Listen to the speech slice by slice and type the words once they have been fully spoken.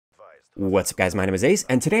What's up guys, my name is Ace,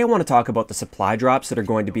 and today I want to talk about the supply drops that are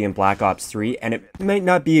going to be in Black Ops 3, and it might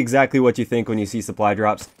not be exactly what you think when you see supply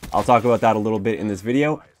drops. I'll talk about that a little bit in this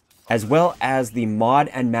video, as well as the mod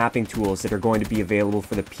and mapping tools that are going to be available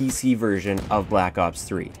for the PC version of Black Ops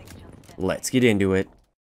 3. Let's get into it.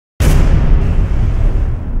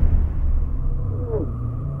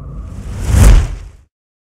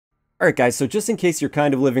 Alright guys, so just in case you're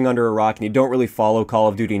kind of living under a rock and you don't really follow Call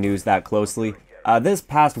of Duty news that closely, this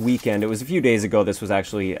past weekend, it was a few days ago this was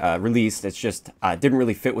actually released. It's just didn't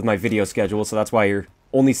really fit with my video schedule, so that's why you're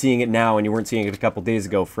only seeing it now and you weren't seeing it a couple days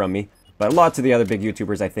ago from me. But lots of the other big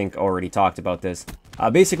YouTubers, I think, already talked about this.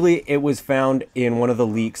 Basically, it was found in one of the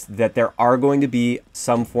leaks that there are going to be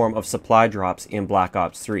some form of supply drops in Black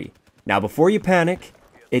Ops 3. Now, before you panic,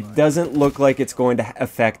 it doesn't look like it's going to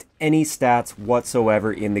affect any stats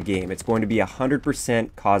whatsoever in the game. It's going to be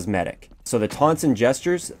 100% cosmetic. So the taunts and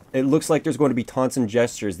gestures, it looks like there's going to be taunts and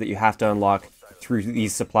gestures that you have to unlock through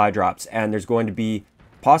these supply drops. And there's going to be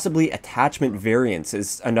possibly attachment variants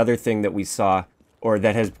is another thing that we saw, or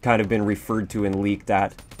that has kind of been referred to and leaked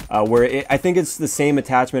at. I think it's the same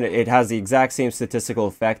attachment. It has the exact same statistical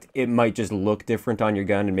effect. It might just look different on your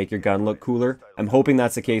gun and make your gun look cooler. I'm hoping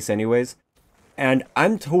that's the case anyways. And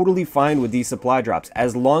I'm totally fine with these supply drops.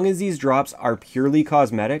 As long as these drops are purely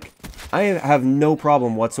cosmetic, I have no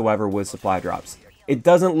problem whatsoever with supply drops. It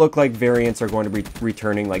doesn't look like variants are going to be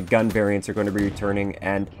returning, like gun variants are going to be returning,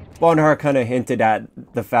 and Bondar kind of hinted at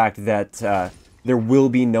the fact that there will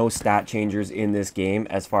be no stat changers in this game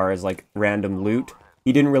as far as like random loot.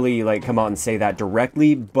 He didn't really like come out and say that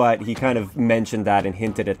directly, but he kind of mentioned that and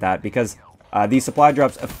hinted at that because these supply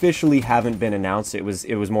drops officially haven't been announced. It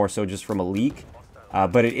was more so just from a leak,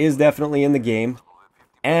 but it is definitely in the game.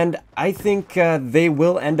 And I think they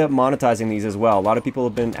will end up monetizing these as well. A lot of people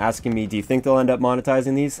have been asking me, do you think they'll end up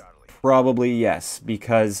monetizing these? Probably yes,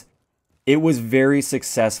 because it was very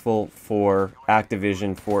successful for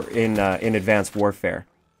Activision in Advanced Warfare.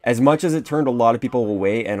 As much as it turned a lot of people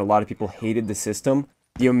away and a lot of people hated the system,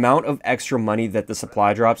 the amount of extra money that the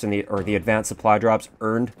supply drops and the advanced supply drops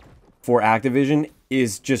earned for Activision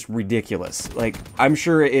is just ridiculous. Like, I'm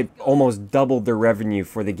sure it almost doubled their revenue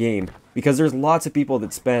for the game because there's lots of people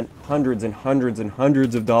that spent hundreds and hundreds and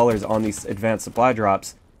hundreds of dollars on these advanced supply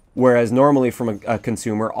drops, whereas normally from a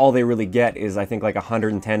consumer, all they really get is, I think, like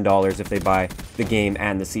 $110 if they buy the game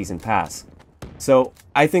and the season pass. So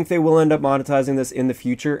I think they will end up monetizing this in the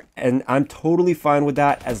future, and I'm totally fine with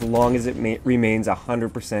that as long as it remains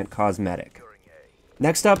 100% cosmetic.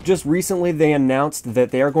 Next up, just recently they announced that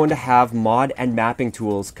they are going to have mod and mapping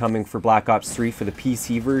tools coming for Black Ops 3 for the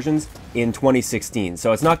PC versions in 2016.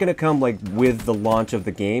 So it's not going to come like with the launch of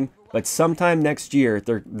the game, but sometime next year,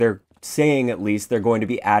 they're saying at least they're going to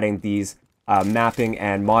be adding these mapping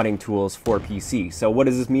and modding tools for PC. So what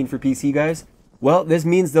does this mean for PC guys? Well, this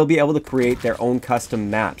means they'll be able to create their own custom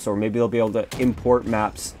maps, or maybe they'll be able to import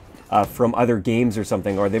maps from other games or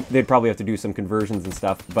something, or they'd probably have to do some conversions and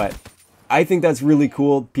stuff, but I think that's really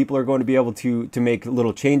cool. People are going to be able to make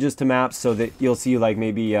little changes to maps so that you'll see like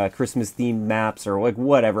maybe Christmas themed maps or like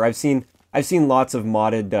whatever. I've seen lots of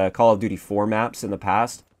modded Call of Duty 4 maps in the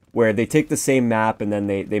past where they take the same map and then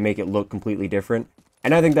they make it look completely different.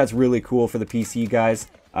 And I think that's really cool for the PC guys.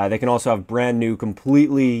 They can also have brand new,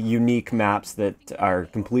 completely unique maps that are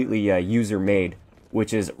completely user made,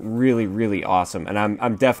 which is really, really awesome. And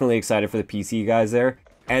I'm definitely excited for the PC guys there.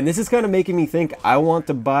 And this is kind of making me think I want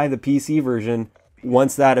to buy the PC version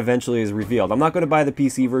once that eventually is revealed. I'm not going to buy the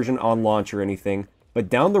PC version on launch or anything, but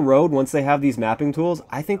down the road, once they have these mapping tools,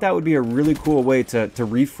 I think that would be a really cool way to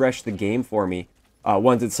refresh the game for me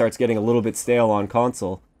once it starts getting a little bit stale on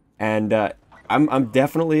console. And I'm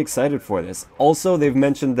definitely excited for this. Also, they've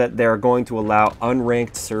mentioned that they're going to allow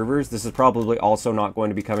unranked servers. This is probably also not going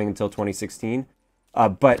to be coming until 2016.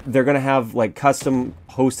 But they're going to have like custom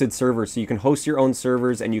hosted servers, so you can host your own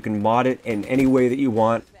servers and you can mod it in any way that you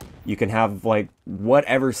want. You can have like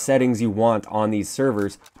whatever settings you want on these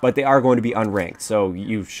servers, but they are going to be unranked, so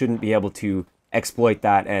you shouldn't be able to exploit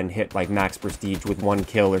that and hit like max prestige with 1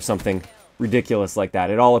 kill or something ridiculous like that.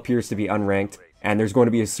 It all appears to be unranked, and there's going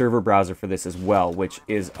to be a server browser for this as well, which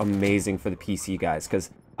is amazing for the PC guys, because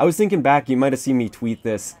I was thinking back, you might have seen me tweet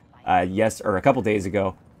this or a couple days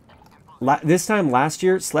ago. This time last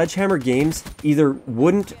year, Sledgehammer Games either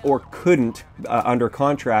wouldn't or couldn't, under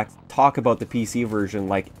contract, talk about the PC version,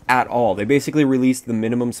 like, at all. They basically released the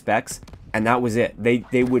minimum specs, and that was it.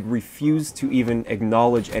 They would refuse to even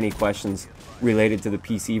acknowledge any questions related to the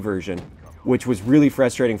PC version, which was really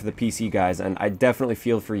frustrating for the PC guys, and I definitely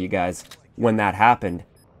feel for you guys when that happened.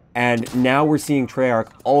 And now we're seeing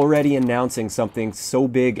Treyarch already announcing something so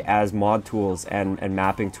big as mod tools and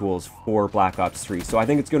mapping tools for Black Ops 3. So I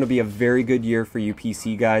think it's going to be a very good year for you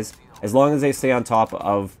PC guys, as long as they stay on top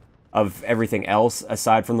of everything else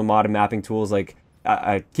aside from the mod and mapping tools, like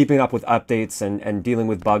keeping up with updates and dealing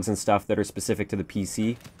with bugs and stuff that are specific to the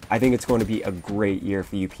PC. I think it's going to be a great year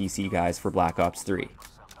for you PC guys for Black Ops 3.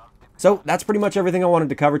 So that's pretty much everything I wanted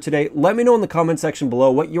to cover today. Let me know in the comment section below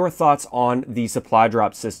what your thoughts on the supply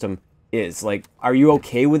drop system is. Like, are you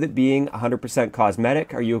okay with it being 100%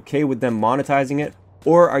 cosmetic? Are you okay with them monetizing it?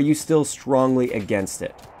 Or are you still strongly against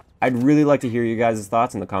it? I'd really like to hear you guys'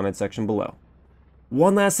 thoughts in the comment section below.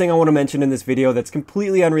 One last thing I want to mention in this video that's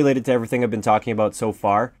completely unrelated to everything I've been talking about so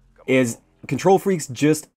far is Control Freaks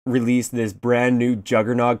just released this brand new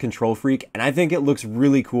Juggernog Control Freak, and I think it looks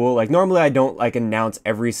really cool. Like, normally I don't like announce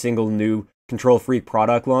every single new Control Freak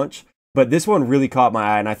product launch, but this one really caught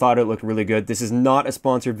my eye and I thought it looked really good. This is not a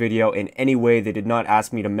sponsored video in any way. They did not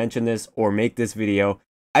ask me to mention this or make this video.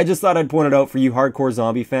 I just thought I'd point it out for you hardcore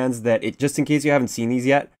zombie fans that just in case you haven't seen these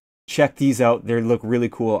yet, check these out. They look really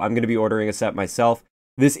cool. I'm going to be ordering a set myself.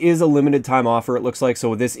 This is a limited time offer, it looks like,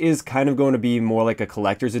 so this is kind of going to be more like a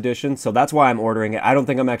collector's edition, so that's why I'm ordering it. I don't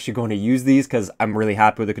think I'm actually going to use these because I'm really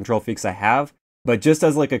happy with the Control Freaks I have, but just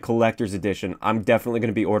as like a collector's edition, I'm definitely going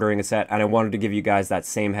to be ordering a set, and I wanted to give you guys that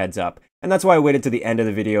same heads up. And that's why I waited to the end of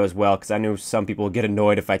the video as well, because I knew some people would get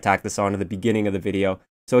annoyed if I tacked this on to the beginning of the video.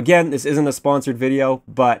 So again, this isn't a sponsored video,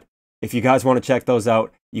 but if you guys want to check those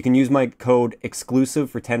out, you can use my code EXCLUSIVE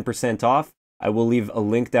for 10% off. I will leave a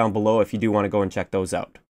link down below if you do want to go and check those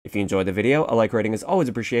out. If you enjoyed the video, a like rating is always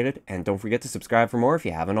appreciated, and don't forget to subscribe for more if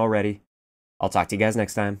you haven't already. I'll talk to you guys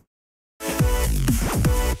next time.